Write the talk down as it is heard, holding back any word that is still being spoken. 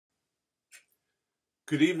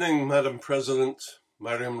Good evening, Madam President,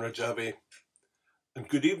 Mariam Rajavi, and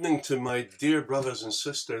good evening to my dear brothers and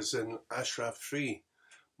sisters in Ashraf 3.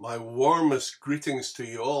 My warmest greetings to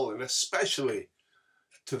you all, and especially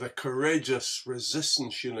to the courageous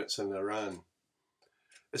resistance units in Iran.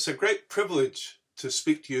 It's a great privilege to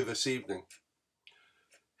speak to you this evening.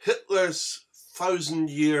 Hitler's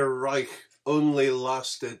 1,000-year Reich only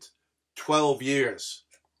lasted 12 years.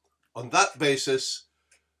 On that basis,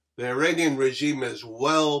 the Iranian regime is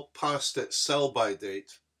well past its sell-by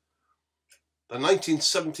date. The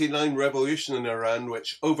 1979 revolution in Iran,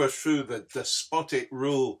 which overthrew the despotic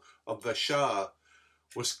rule of the Shah,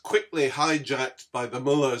 was quickly hijacked by the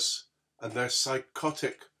mullahs and their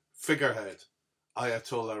psychotic figurehead,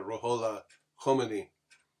 Ayatollah Ruhollah Khomeini.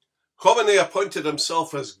 Khomeini appointed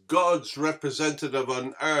himself as God's representative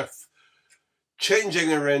on earth,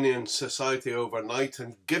 changing Iranian society overnight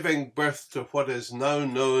and giving birth to what is now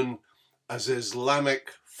known as Islamic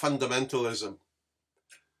fundamentalism.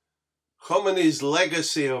 Khomeini's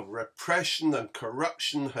legacy of repression and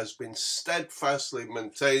corruption has been steadfastly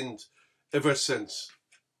maintained ever since.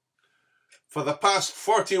 For the past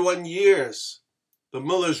 41 years, the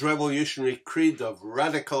mullah's revolutionary creed of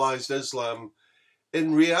radicalized Islam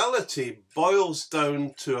in reality boils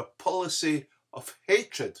down to a policy of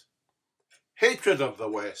hatred. Hatred of the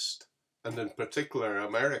West, and in particular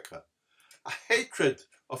America. A hatred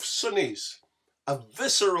of Sunnis, a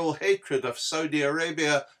visceral hatred of Saudi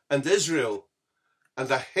Arabia and Israel,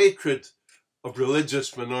 and a hatred of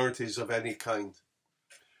religious minorities of any kind.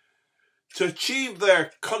 To achieve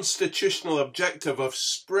their constitutional objective of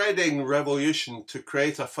spreading revolution to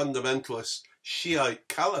create a fundamentalist Shiite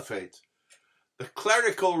caliphate, the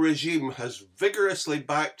clerical regime has vigorously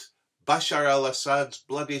backed Bashar al-Assad's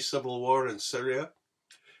bloody civil war in Syria.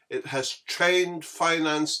 It has trained,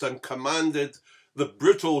 financed and commanded the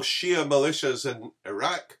brutal Shia militias in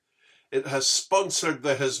Iraq. It has sponsored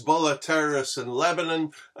the Hezbollah terrorists in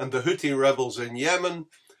Lebanon and the Houthi rebels in Yemen.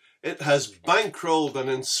 It has bankrolled and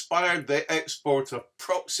inspired the export of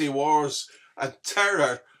proxy wars and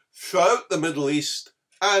terror throughout the Middle East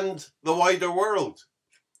and the wider world.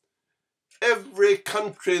 Every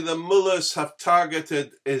country the mullahs have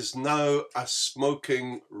targeted is now a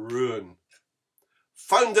smoking ruin.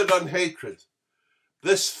 Founded on hatred,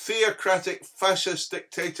 this theocratic fascist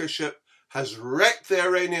dictatorship has wrecked the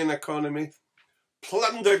Iranian economy,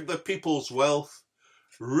 plundered the people's wealth,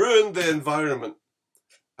 ruined the environment,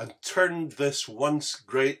 and turned this once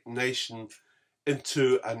great nation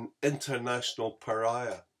into an international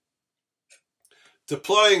pariah.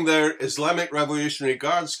 Deploying their Islamic Revolutionary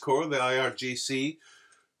Guards Corps, the IRGC,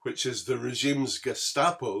 which is the regime's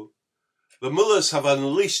Gestapo, the mullahs have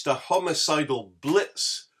unleashed a homicidal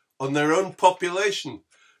blitz on their own population,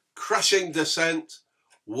 crushing dissent,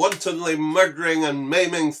 wantonly murdering and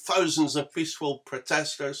maiming thousands of peaceful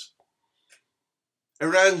protesters.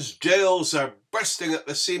 Iran's jails are bursting at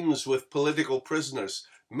the seams with political prisoners,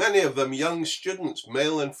 many of them young students,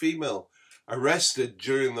 male and female, arrested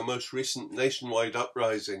during the most recent nationwide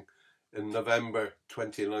uprising in November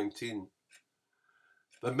 2019.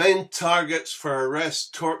 The main targets for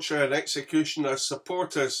arrest, torture and execution are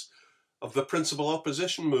supporters of the principal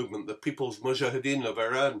opposition movement, the People's Mujahideen of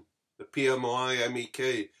Iran, the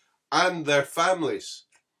PMOI-MEK, and their families.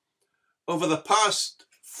 Over the past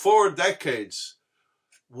 4 decades,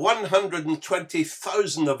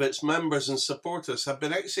 120,000 of its members and supporters have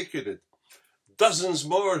been executed. Dozens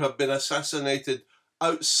more have been assassinated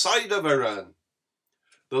outside of Iran.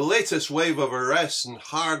 The latest wave of arrests and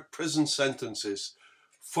hard prison sentences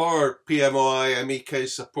for PMOI-MEK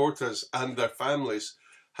supporters and their families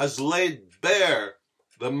has laid bare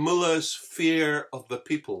the mullahs' fear of the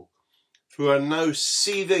people, who are now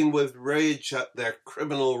seething with rage at their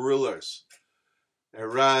criminal rulers.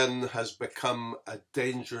 Iran has become a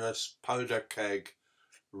dangerous powder keg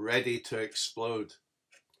ready to explode.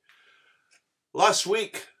 Last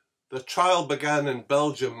week, the trial began in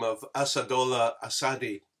Belgium of Assadollah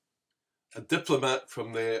Assadi, a diplomat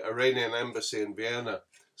from the Iranian embassy in Vienna.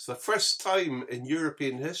 It's the first time in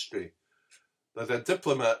European history that a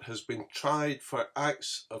diplomat has been tried for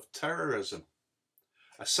acts of terrorism.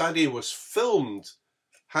 Assadi was filmed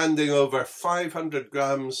handing over 500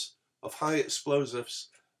 grams of high explosives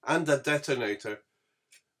and a detonator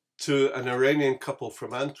to an Iranian couple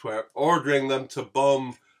from Antwerp, ordering them to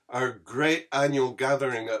bomb our great annual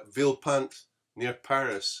gathering at Villepinte near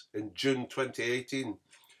Paris in June 2018.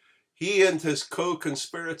 He and his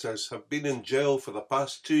co-conspirators have been in jail for the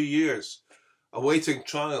past 2 years, awaiting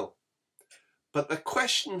trial. But the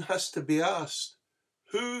question has to be asked,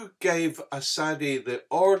 who gave Assadi the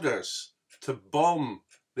orders to bomb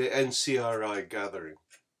the NCRI gathering.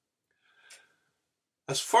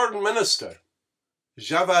 As Foreign Minister,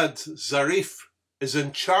 Javad Zarif is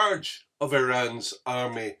in charge of Iran's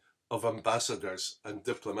army of ambassadors and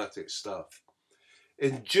diplomatic staff.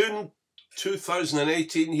 In June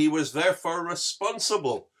 2018, he was therefore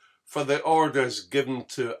responsible for the orders given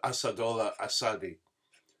to Asadollah Assadi.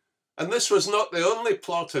 And this was not the only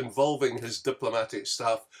plot involving his diplomatic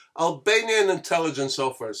staff. Albanian intelligence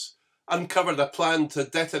officers uncovered a plan to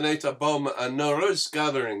detonate a bomb at a Nowruz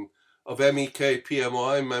gathering of MEK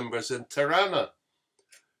PMOI members in Tehran.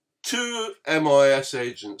 2 MI6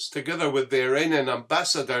 agents, together with the Iranian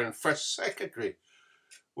ambassador and first secretary,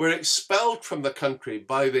 were expelled from the country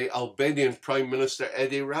by the Albanian Prime Minister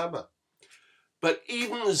Edi Rama. But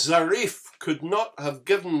even Zarif could not have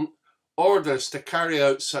given orders to carry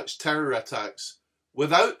out such terror attacks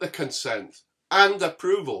without the consent and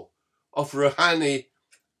approval of Rouhani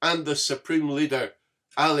and the Supreme Leader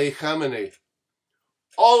Ali Khamenei.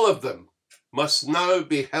 All of them must now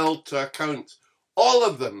be held to account. All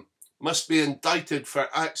of them must be indicted for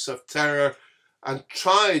acts of terror and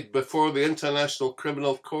tried before the international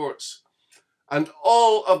criminal courts. And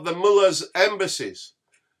all of the mullahs' embassies,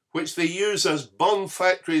 which they use as bomb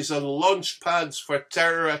factories and launch pads for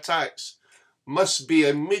terror attacks, must be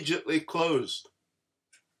immediately closed.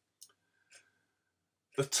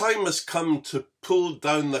 The time has come to pull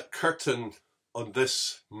down the curtain on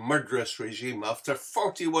this murderous regime. After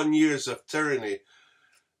 41 years of tyranny,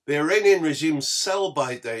 the Iranian regime's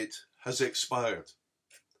sell-by date has expired.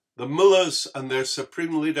 The mullahs and their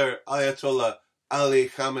supreme leader Ayatollah Ali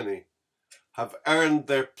Khamenei have earned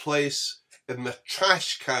their place in the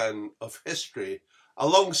trash can of history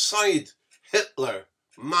alongside Hitler,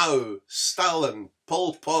 Mao, Stalin,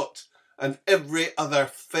 Pol Pot and every other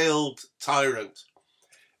failed tyrant.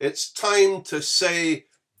 It's time to say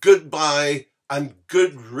goodbye and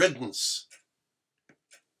good riddance.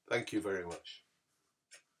 Thank you very much.